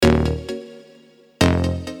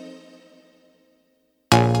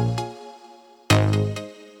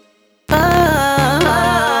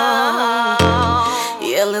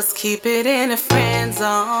let's keep it in the friend zone.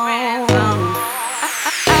 I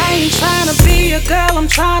ain't tryna be a girl, I'm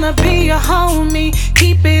tryna be a homie.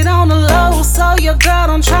 Keep it on the low so your girl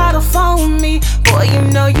don't try to phone me. Boy, you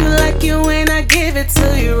know you like you when I give it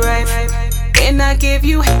to you right. When I give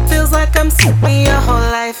you, it feels like I'm sleeping your whole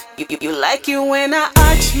life. You like you when I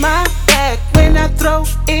arch my back, when I throw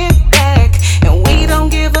it back. And we don't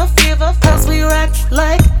give a cause we rock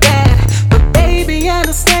like that. But baby,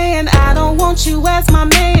 understand, I don't want you as my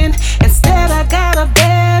man. Instead, I got a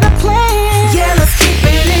better plan. Yeah, let's keep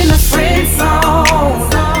it in the friend zone.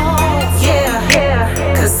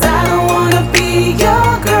 Yeah, cause I don't wanna be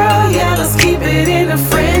your girl. Yeah, let's keep it in the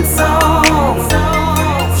friend zone.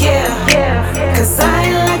 Yeah, cause I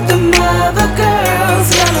ain't like the other girls.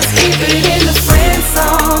 Yeah, let's keep it in the friend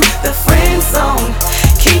zone. The friend zone.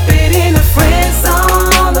 Keep it in the friend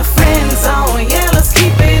zone. The friend zone. Yeah, let's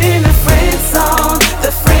keep it in the friend zone.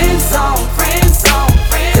 The friend zone. Friend zone.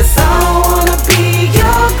 Cause I don't wanna be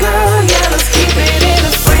your girl. Yeah, let's keep it in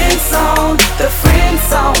the friend zone. The friend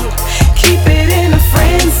zone. Keep it in the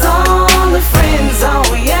friend zone. The friend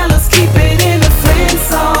zone. Yeah, let's keep it in the friend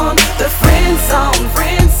zone. The friend zone.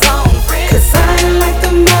 Friend zone. Cause I ain't like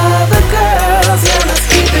the other girls. Yeah, let's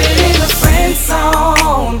keep it in the friend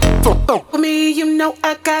zone. For me, you know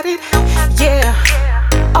I got it. Yeah.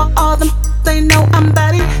 All them they know I'm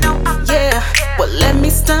about it. Yeah. Well, let me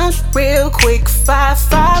stunt real quick.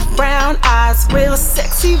 5'5" brown eyes, real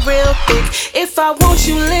sexy, real thick. If I want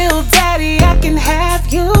you, little daddy, I can have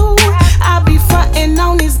you. I be frontin'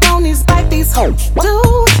 on these bonies like these hoes do.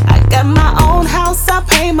 I got my own house, I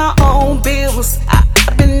pay my own bills.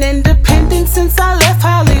 I've been independent since I left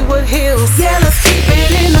Hollywood Hills. Yeah, let's keep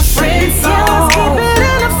it in the friend zone. Yeah, let's keep it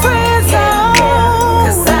in the friend zone.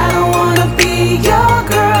 Cause I don't wanna be your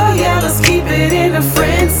girl. Yeah, let's keep it in the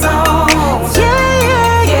friend zone. Yeah.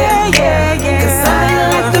 Cause I ain't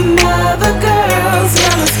like the other girls.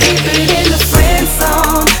 Yeah, let's keep it in the friend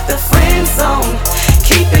zone. The friend zone.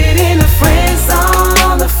 Keep it in the friend zone.